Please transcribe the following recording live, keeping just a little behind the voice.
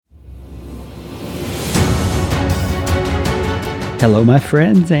Hello, my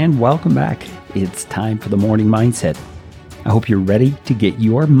friends, and welcome back. It's time for the Morning Mindset. I hope you're ready to get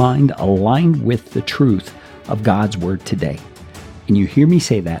your mind aligned with the truth of God's Word today. And you hear me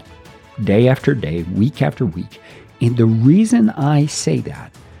say that day after day, week after week. And the reason I say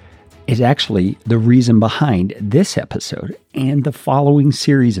that is actually the reason behind this episode and the following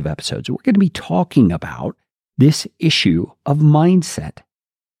series of episodes. We're going to be talking about this issue of mindset.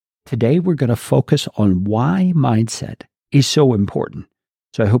 Today, we're going to focus on why mindset is so important.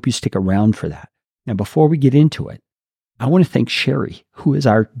 So I hope you stick around for that. Now, before we get into it, I want to thank Sherry, who is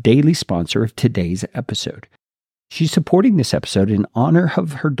our daily sponsor of today's episode. She's supporting this episode in honor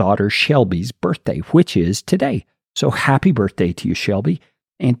of her daughter Shelby's birthday, which is today. So happy birthday to you, Shelby.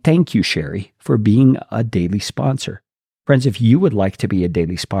 And thank you, Sherry, for being a daily sponsor. Friends, if you would like to be a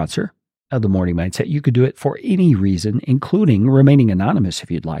daily sponsor of the Morning Mindset, you could do it for any reason, including remaining anonymous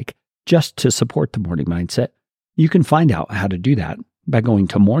if you'd like, just to support the Morning Mindset. You can find out how to do that by going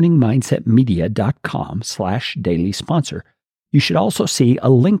to morningmindsetmedia.com/daily sponsor. You should also see a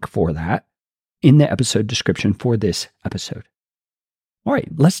link for that in the episode description for this episode. All right,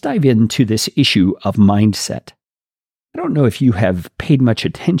 let's dive into this issue of mindset. I don't know if you have paid much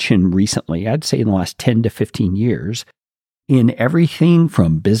attention recently, I'd say in the last 10 to 15 years, in everything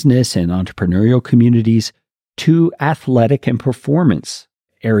from business and entrepreneurial communities to athletic and performance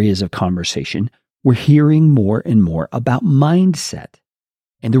areas of conversation. We're hearing more and more about mindset.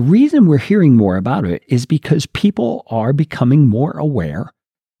 And the reason we're hearing more about it is because people are becoming more aware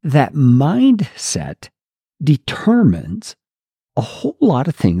that mindset determines a whole lot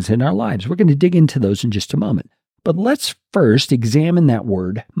of things in our lives. We're going to dig into those in just a moment. But let's first examine that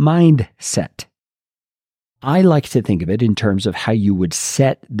word, mindset. I like to think of it in terms of how you would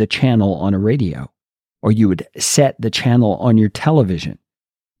set the channel on a radio, or you would set the channel on your television.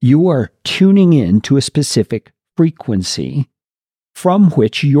 You are tuning in to a specific frequency from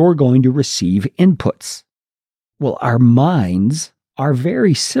which you're going to receive inputs. Well, our minds are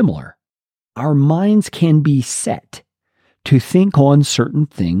very similar. Our minds can be set to think on certain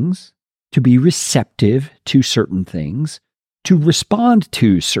things, to be receptive to certain things, to respond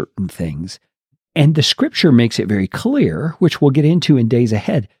to certain things. And the scripture makes it very clear, which we'll get into in days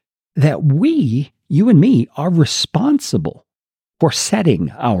ahead, that we, you and me, are responsible for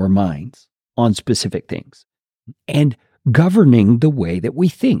setting our minds on specific things and governing the way that we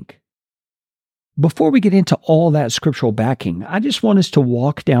think. Before we get into all that scriptural backing, I just want us to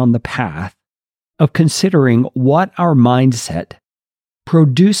walk down the path of considering what our mindset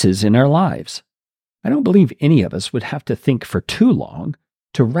produces in our lives. I don't believe any of us would have to think for too long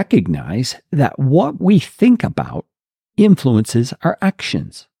to recognize that what we think about influences our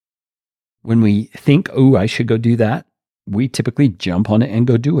actions. When we think, oh, I should go do that, we typically jump on it and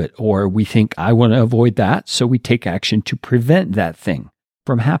go do it. Or we think, I want to avoid that, so we take action to prevent that thing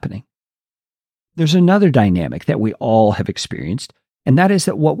from happening. There's another dynamic that we all have experienced, and that is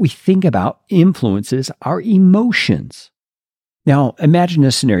that what we think about influences our emotions. Now, imagine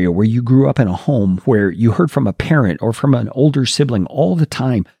a scenario where you grew up in a home where you heard from a parent or from an older sibling all the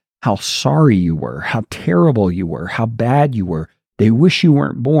time how sorry you were, how terrible you were, how bad you were. They wish you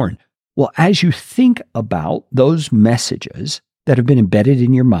weren't born. Well, as you think about those messages that have been embedded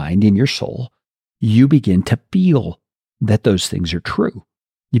in your mind, in your soul, you begin to feel that those things are true.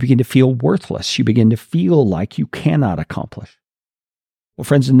 You begin to feel worthless. You begin to feel like you cannot accomplish. Well,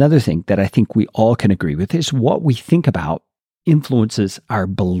 friends, another thing that I think we all can agree with is what we think about influences our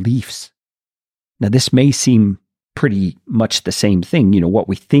beliefs. Now, this may seem pretty much the same thing. You know, what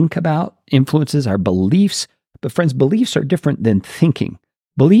we think about influences our beliefs. But friends, beliefs are different than thinking.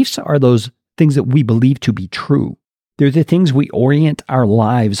 Beliefs are those things that we believe to be true. They're the things we orient our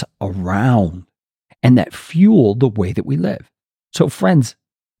lives around and that fuel the way that we live. So friends,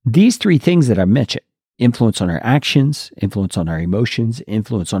 these three things that I mentioned, influence on our actions, influence on our emotions,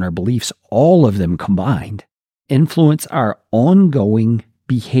 influence on our beliefs, all of them combined, influence our ongoing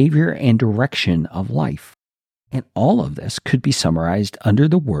behavior and direction of life. And all of this could be summarized under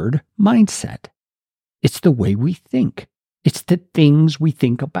the word mindset. It's the way we think. It's the things we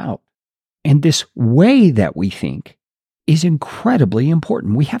think about. And this way that we think is incredibly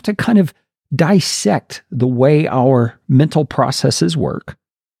important. We have to kind of dissect the way our mental processes work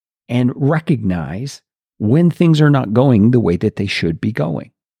and recognize when things are not going the way that they should be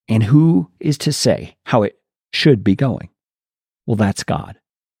going. And who is to say how it should be going? Well, that's God.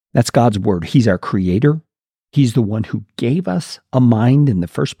 That's God's word. He's our creator. He's the one who gave us a mind in the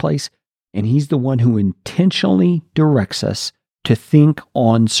first place. And he's the one who intentionally directs us to think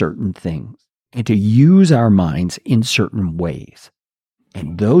on certain things and to use our minds in certain ways.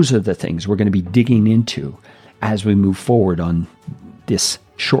 And those are the things we're going to be digging into as we move forward on this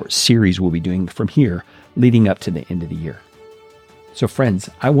short series we'll be doing from here, leading up to the end of the year. So friends,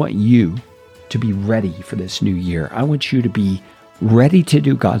 I want you to be ready for this new year. I want you to be ready to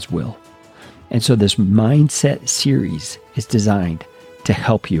do God's will. And so this mindset series is designed to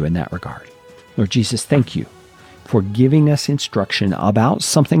help you in that regard. Lord Jesus, thank you for giving us instruction about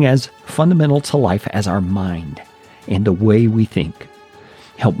something as fundamental to life as our mind and the way we think.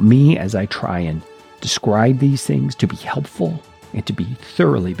 Help me as I try and describe these things to be helpful and to be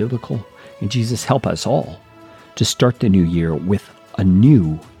thoroughly biblical. And Jesus, help us all to start the new year with a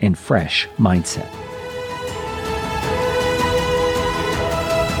new and fresh mindset.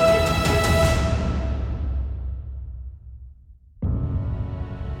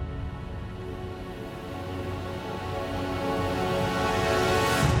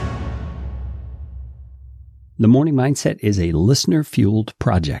 The Morning Mindset is a listener-fueled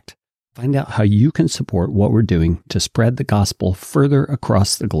project. Find out how you can support what we're doing to spread the gospel further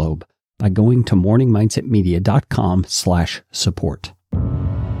across the globe by going to morningmindsetmedia.com/support.